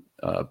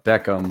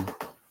 Beckham,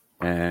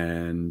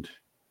 and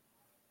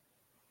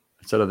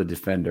it's another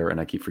defender,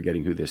 and I keep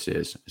forgetting who this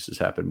is. This has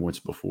happened once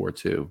before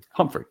too.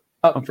 Humphrey.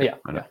 Humphrey.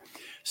 Yeah.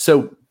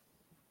 So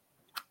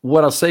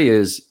what I'll say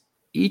is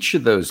each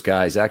of those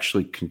guys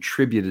actually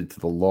contributed to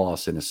the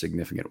loss in a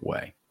significant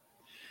way.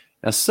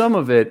 Now, some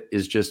of it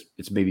is just,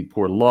 it's maybe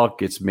poor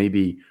luck. It's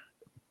maybe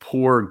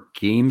poor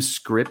game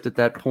script at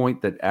that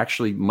point that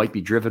actually might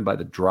be driven by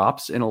the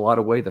drops in a lot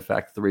of way. The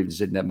fact that the Ravens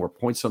didn't have more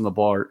points on the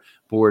board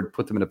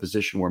put them in a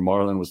position where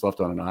Marlon was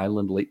left on an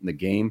island late in the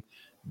game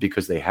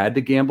because they had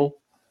to gamble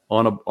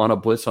on a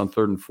blitz on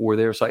 3rd and 4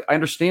 there. So I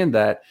understand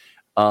that.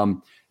 But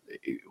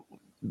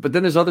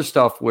then there's other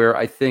stuff where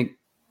I think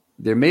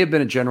there may have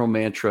been a general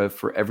mantra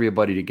for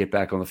everybody to get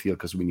back on the field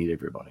because we need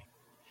everybody.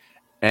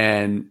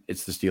 And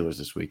it's the Steelers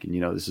this week. And,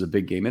 this is a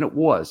big game. And it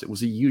was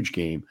a huge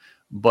game.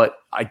 But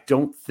I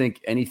don't think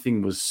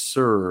anything was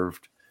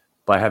served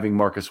by having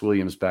Marcus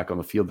Williams back on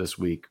the field this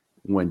week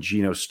when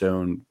Geno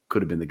Stone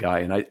could have been the guy.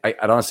 And I'd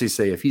honestly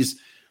say if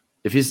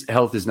his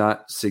health is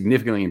not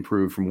significantly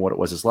improved from what it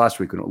was this last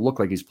week, when it looked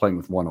like he's playing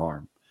with one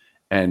arm,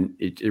 and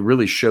it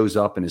really shows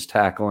up in his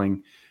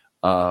tackling.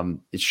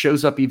 It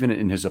shows up even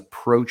in his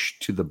approach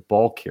to the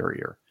ball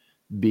carrier,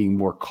 being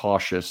more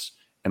cautious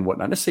and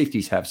whatnot. The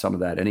safeties have some of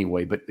that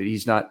anyway, but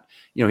he's not,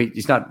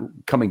 he's not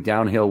coming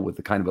downhill with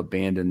the kind of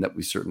abandon that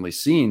we've certainly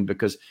seen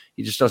because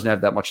he just doesn't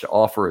have that much to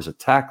offer as a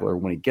tackler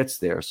when he gets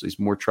there. So he's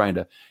more trying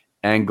to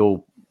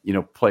angle,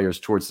 players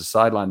towards the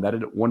sideline.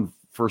 That one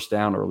first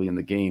down early in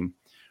the game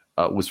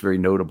was very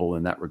notable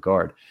in that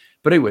regard.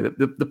 But anyway,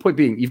 the point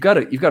being, you've got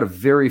a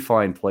very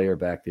fine player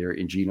back there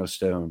in Geno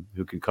Stone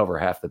who can cover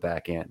half the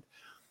back end.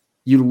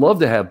 You'd love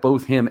to have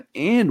both him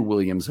and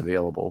Williams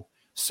available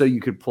so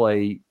you could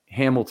play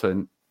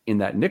Hamilton in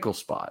that nickel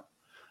spot.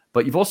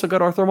 But you've also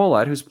got Arthur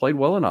Mollett, who's played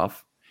well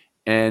enough.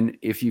 And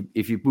if you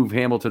move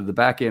Hamilton to the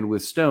back end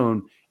with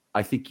Stone,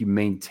 I think you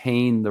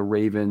maintain the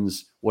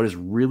Ravens, what has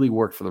really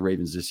worked for the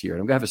Ravens this year.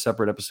 And I'm going to have a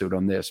separate episode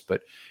on this,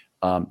 but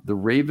the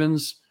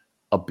Ravens'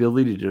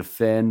 ability to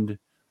defend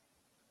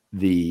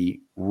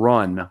the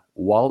run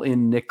while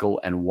in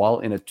nickel and while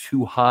in a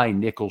too high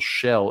nickel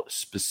shell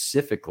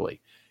specifically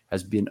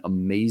has been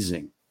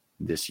amazing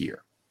this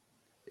year.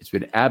 It's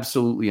been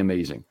absolutely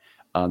amazing.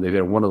 They've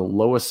had one of the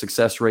lowest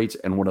success rates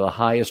and one of the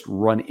highest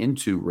run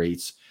into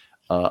rates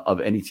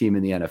of any team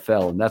in the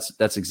NFL. And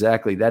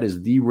that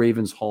is the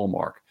Ravens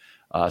hallmark.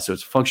 So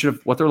it's a function of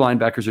what their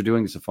linebackers are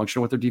doing. It's a function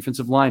of what their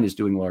defensive line is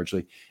doing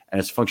largely. And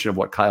it's a function of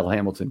what Kyle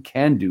Hamilton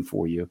can do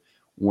for you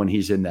when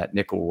he's in that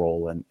nickel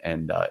role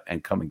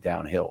and coming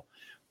downhill.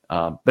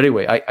 But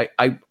anyway,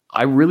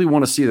 I really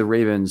want to see the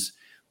Ravens,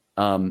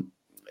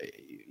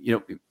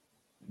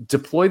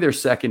 deploy their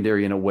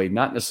secondary in a way,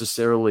 not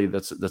necessarily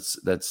that's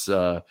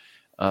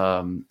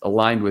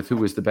aligned with who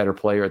was the better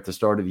player at the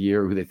start of the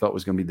year, who they thought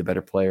was going to be the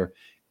better player.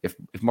 If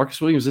Marcus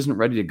Williams isn't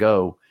ready to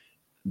go,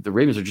 the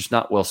Ravens are just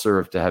not well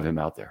served to have him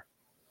out there.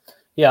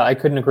 Yeah, I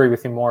couldn't agree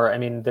with you more. I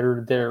mean,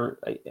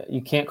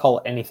 you can't call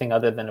it anything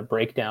other than a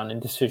breakdown in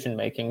decision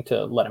making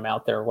to let him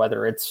out there.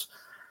 Whether it's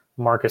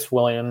Marcus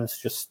Williams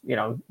just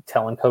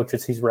telling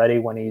coaches he's ready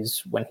when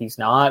he's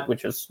not,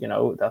 which is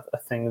a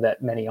thing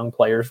that many young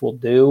players will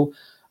do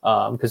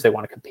because they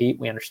want to compete.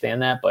 We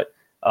understand that, but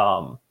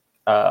or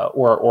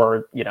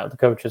the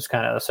coach is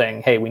kind of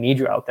saying, "Hey, we need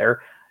you out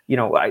there."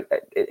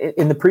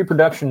 In the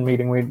pre-production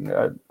meeting,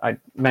 I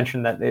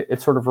mentioned that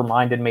it sort of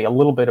reminded me a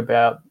little bit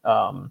about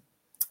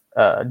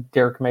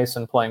Derek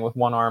Mason playing with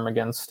one arm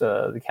against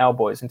the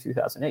Cowboys in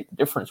 2008. The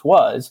difference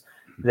was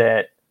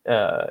that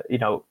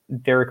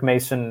Derek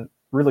Mason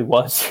really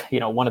was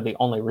one of the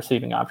only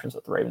receiving options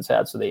that the Ravens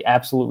had, so they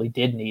absolutely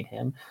did need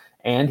him,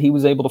 and he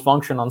was able to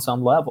function on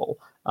some level.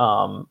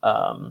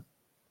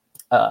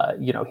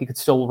 He could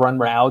still run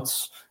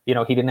routes. He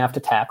didn't have to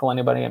tackle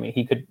anybody. I mean,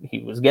 he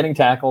was getting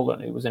tackled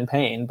and he was in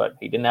pain, but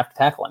he didn't have to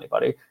tackle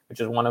anybody,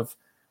 which is one of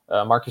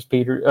Marcus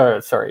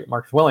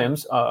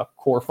Williams'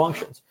 core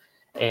functions.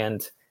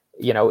 And,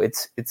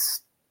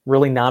 it's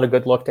really not a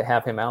good look to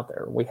have him out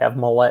there. We have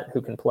Mollett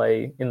who can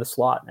play in the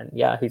slot, and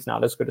yeah, he's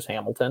not as good as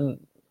Hamilton.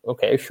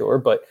 Okay, sure.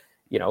 But,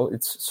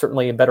 it's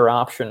certainly a better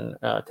option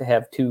to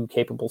have two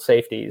capable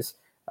safeties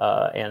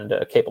and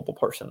a capable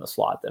person in the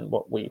slot than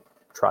what we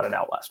trotted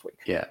out last week.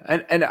 Yeah.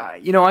 And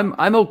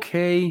I'm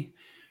okay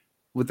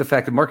with the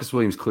fact that Marcus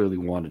Williams clearly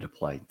wanted to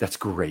play. That's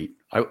great.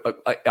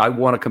 I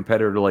want a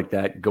competitor like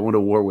that, going to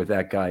war with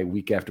that guy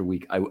week after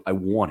week. I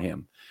want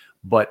him.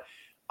 But,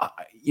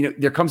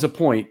 there comes a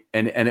point,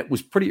 and it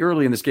was pretty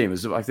early in this game. It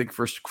was, I think,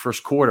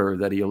 first quarter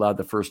that he allowed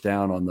the first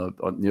down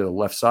near the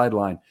left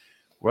sideline,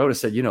 where I would have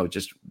said,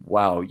 just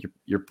wow,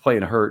 you're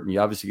playing hurt, and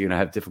you're obviously going to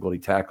have difficulty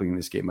tackling in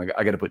this game. I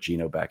got to put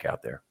Geno back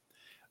out there.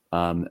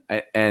 And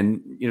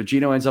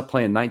Geno ends up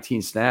playing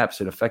 19 snaps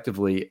and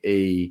effectively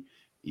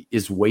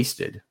is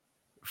wasted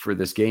for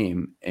this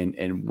game.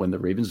 And when the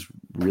Ravens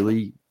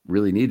really,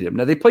 really needed him.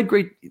 Now they played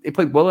great. They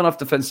played well enough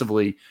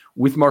defensively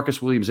with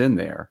Marcus Williams in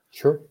there.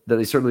 Sure. That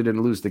they certainly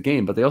didn't lose the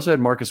game, but they also had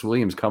Marcus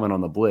Williams coming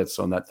on the blitz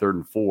on that 3rd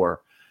and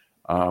 4,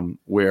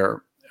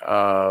 where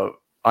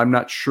I'm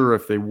not sure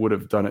if they would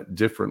have done it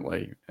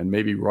differently and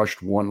maybe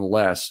rushed one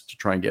less to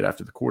try and get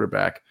after the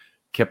quarterback,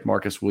 kept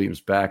Marcus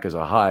Williams back as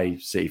a high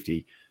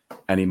safety,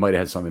 and he might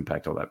have had some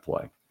impact on that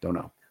play. Don't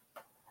know.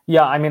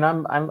 Yeah, I mean,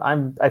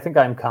 I think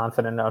I'm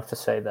confident enough to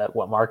say that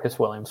what Marcus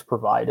Williams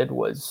provided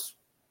was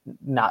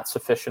not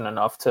sufficient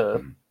enough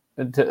to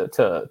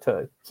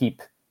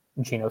keep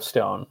Geno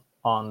Stone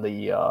on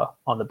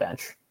the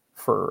bench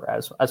for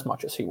as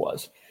much as he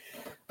was.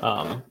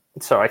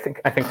 So I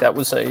think that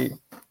was a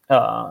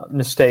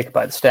mistake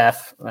by the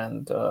staff,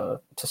 and to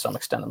some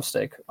extent a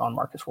mistake on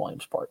Marcus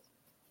Williams' part.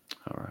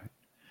 All right.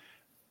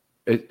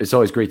 It's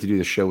always great to do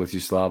the show with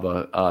you,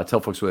 Slava. Tell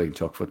folks where they can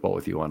talk football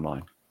with you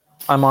online.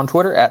 I'm on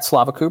Twitter at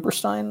Slava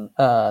Cooperstein.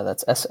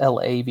 That's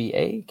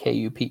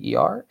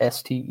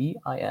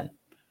SLAVAKUPERSTEIN.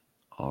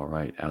 All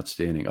right.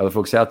 Outstanding. Other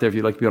folks out there, if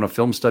you'd like to be on a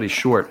film study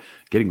short,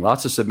 getting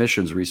lots of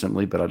submissions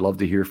recently, but I'd love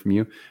to hear from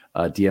you.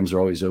 DMs are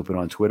always open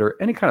on Twitter.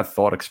 Any kind of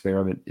thought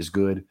experiment is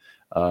good.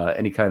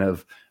 Any kind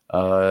of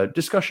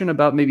discussion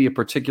about maybe a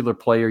particular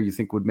player you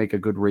think would make a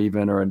good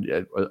Raven, or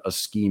a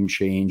scheme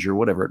change or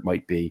whatever it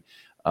might be.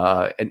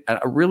 And I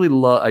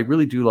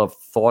really do love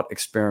thought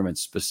experiments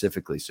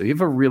specifically. So you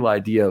have a real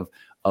idea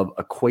of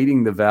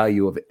equating the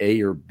value of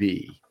A or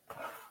B.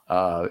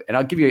 And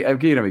I'll give you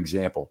an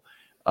example.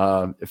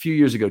 A few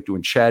years ago,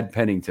 when Chad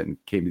Pennington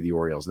came to the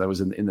Orioles, that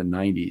was in the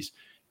 90s.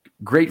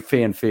 Great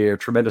fanfare,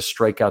 tremendous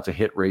strikeout to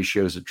hit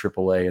ratios at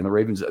AAA, and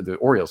the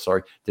Orioles,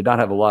 did not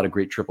have a lot of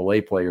great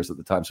AAA players at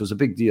the time, so it was a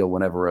big deal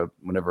whenever a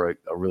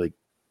really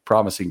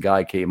promising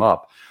guy came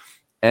up.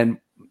 And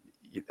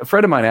a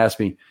friend of mine asked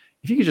me,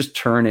 if you could just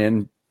turn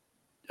in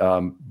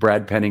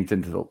Brad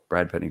Pennington to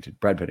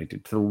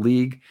the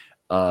league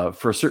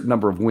for a certain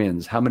number of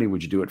wins, how many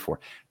would you do it for?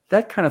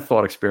 That kind of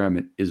thought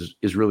experiment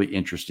is really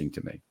interesting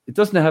to me. It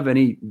doesn't have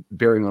any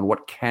bearing on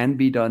what can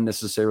be done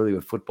necessarily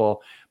with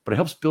football, but it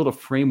helps build a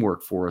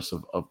framework for us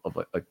of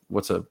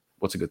what's a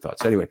good thought.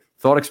 So anyway,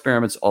 thought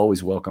experiments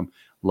always welcome.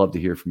 Love to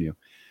hear from you.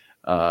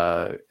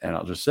 And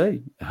I'll just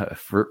say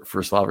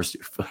for Slava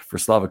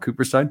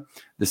Cooperstein,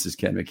 this is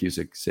Ken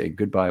McKusick saying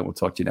goodbye, and we'll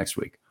talk to you next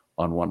week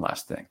on One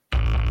Last Thing.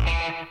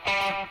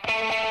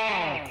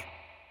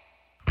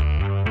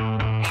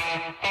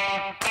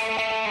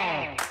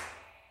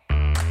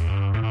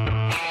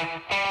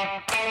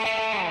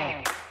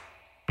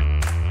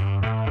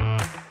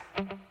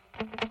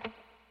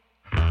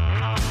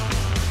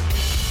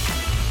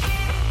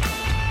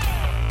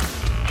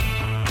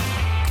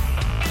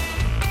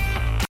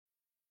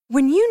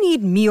 When you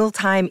need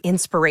mealtime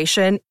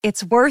inspiration,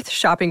 it's worth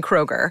shopping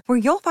Kroger, where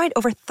you'll find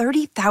over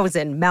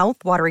 30,000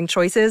 mouth-watering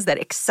choices that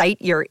excite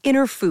your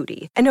inner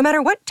foodie. And no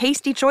matter what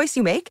tasty choice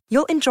you make,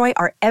 you'll enjoy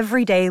our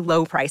everyday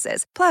low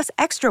prices, plus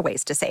extra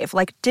ways to save,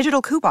 like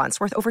digital coupons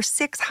worth over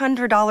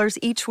 $600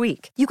 each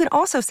week. You can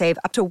also save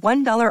up to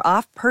 $1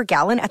 off per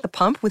gallon at the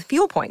pump with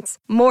fuel points.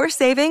 More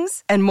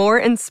savings and more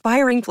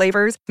inspiring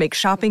flavors make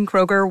shopping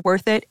Kroger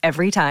worth it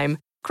every time.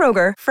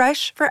 Kroger,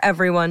 fresh for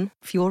everyone.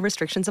 Fuel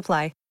restrictions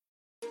apply.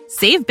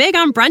 Save big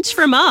on brunch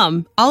for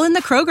mom, all in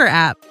the Kroger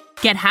app.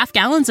 Get half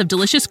gallons of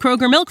delicious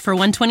Kroger milk for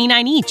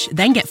 $1.29 each.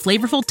 Then get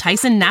flavorful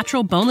Tyson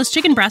natural boneless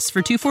chicken breasts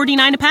for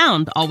 $2.49 a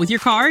pound, all with your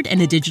card and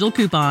a digital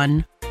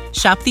coupon.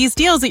 Shop these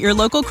deals at your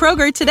local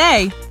Kroger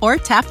today, or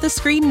tap the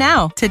screen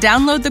now to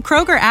download the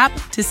Kroger app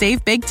to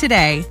save big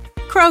today.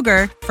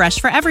 Kroger, fresh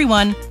for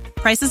everyone.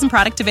 Prices and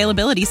product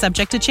availability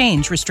subject to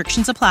change.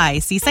 Restrictions apply.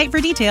 See site for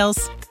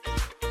details.